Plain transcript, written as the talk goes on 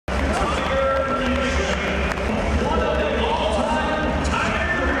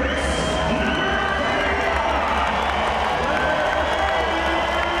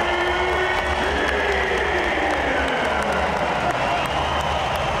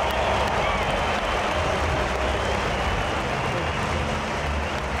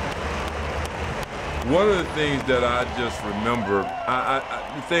One of the things that I just remember,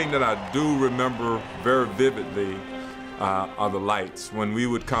 the thing that I do remember very vividly are the lights. When we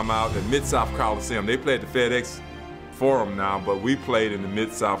would come out at Mid-South Coliseum, they played the FedExForum now, but we played in the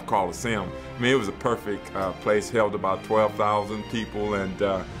Mid-South Coliseum. I mean, it was a perfect place, held about 12,000 people, and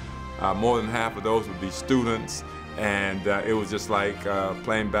more than half of those would be students. And it was just like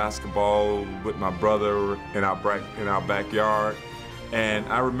playing basketball with my brother in our backyard. And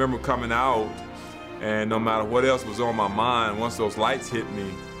I remember coming out, and no matter what else was on my mind, once those lights hit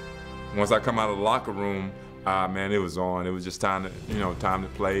me, once I come out of the locker room, man, it was on. It was just time to, time to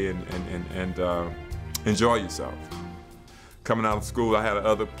play and enjoy yourself. Coming out of school, I had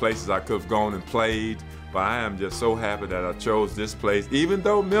other places I could have gone and played, but I am just so happy that I chose this place, even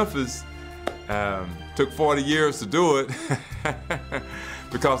though Memphis took 40 years to do it,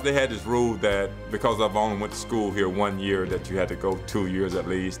 because they had this rule that because I've only went to school here 1 year, that you had to go 2 years at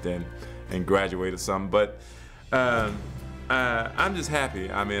least and graduate or something. But I'm just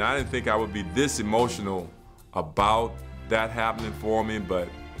happy. I mean, I didn't think I would be this emotional about that happening for me, but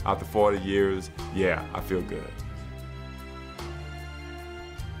after 40 years, yeah, I feel good.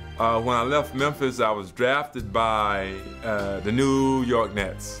 When I left Memphis, I was drafted by the New York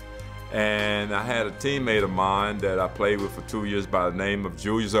Nets. And I had a teammate of mine that I played with for 2 years by the name of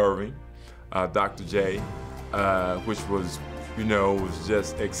Julius Irving, Dr. J, which was, was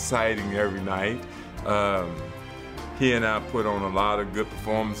just exciting every night. He and I put on a lot of good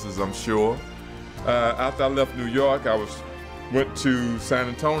performances, I'm sure. After I left New York, I went to San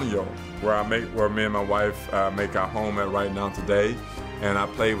Antonio, where me and my wife make our home at right now today. And I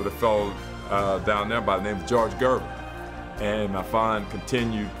played with a fellow down there by the name of George Gervin. And my fun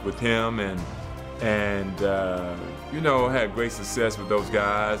continued with him, and had great success with those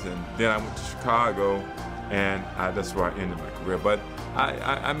guys. And then I went to Chicago, and that's where I ended my career. But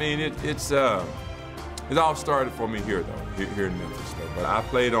I mean, it all started for me here, though, here in Memphis, though. But I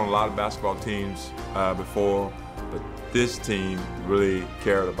played on a lot of basketball teams before, but this team really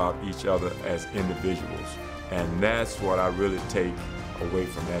cared about each other as individuals, and that's what I really take away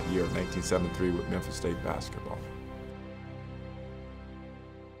from that year of 1973 with Memphis State basketball.